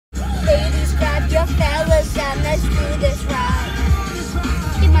Let's do this ride.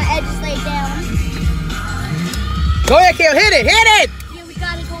 Get my edges laid down. Go ahead, Kale. Hit it. Hit it. Yeah, we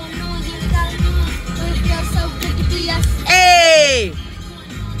got it going on. Yeah, we got it going. It feels so good to be us. Hey.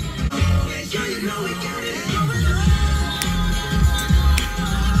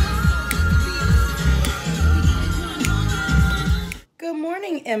 Good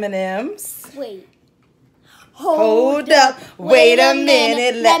morning, M&Ms. Wait. Hold up. Wait a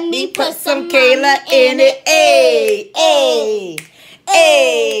minute. Let me put some Kayla in it. Ay, ay,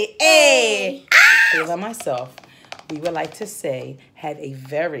 ay, ay. Kayla and myself, we would like to say, have a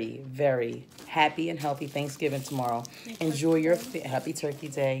very, very happy and healthy Thanksgiving tomorrow. Enjoy your happy Turkey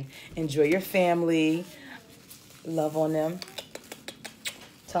Day. Enjoy your family. Love on them.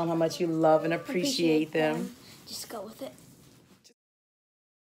 Tell them how much you love and appreciate them. Just go with it.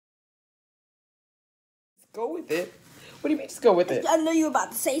 Go with it. What do you mean just go with it? I know you were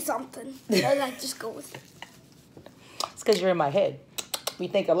about to say something. I was like, just go with it. It's because you're in my head. We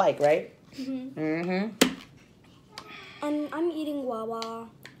think alike, right? And I'm eating Wawa,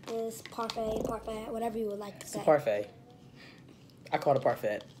 this parfait, whatever you would like to say. It's a parfait. I call it a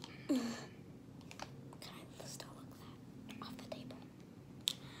parfait. Can I still look that off the table?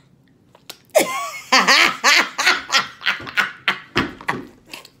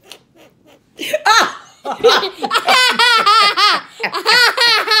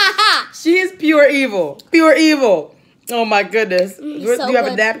 She is pure evil. Pure evil. Oh my goodness. Do you have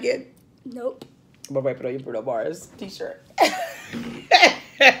a napkin? Nope. But wait, put on your Bruno Mars t-shirt.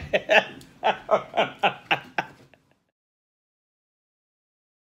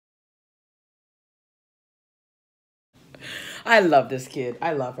 I love this kid.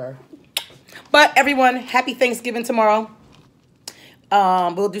 I love her. But everyone, happy Thanksgiving tomorrow.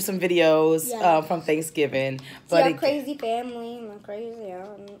 We'll do some videos from Thanksgiving. But our crazy family, my crazy.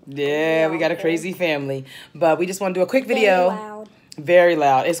 Yeah, we got a crazy family. But we just want to do a quick video. Very loud. Very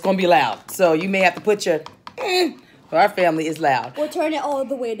loud. It's going to be loud. So you may have to put your... our family is loud. We'll turn it all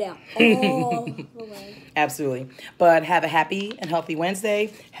the way down. All the way. Absolutely. But have a happy and healthy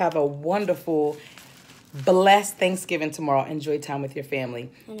Wednesday. Have a wonderful, blessed Thanksgiving tomorrow. Enjoy time with your family.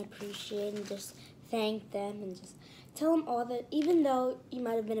 And appreciate and just thank them and just tell them all that, even though you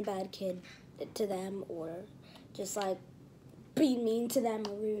might have been a bad kid to them or just like be mean to them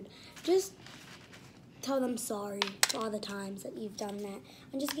or rude, just tell them sorry for all the times that you've done that.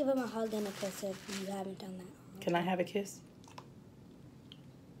 And just give them a hug and a kiss if you haven't done that. Can I have a kiss?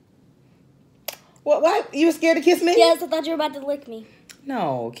 What? You were scared to kiss me? Yes, I thought you were about to lick me.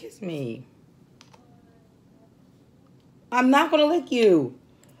 No, kiss me. I'm not going to lick you.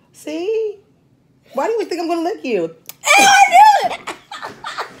 See? Why do you think I'm going to lick you? I knew it!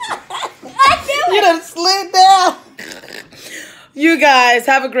 I knew it! You done slid down. You guys,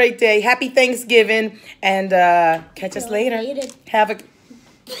 have a great day. Happy Thanksgiving. And catch us later. Have a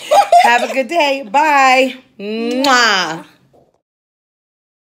good day. Bye. Mwah.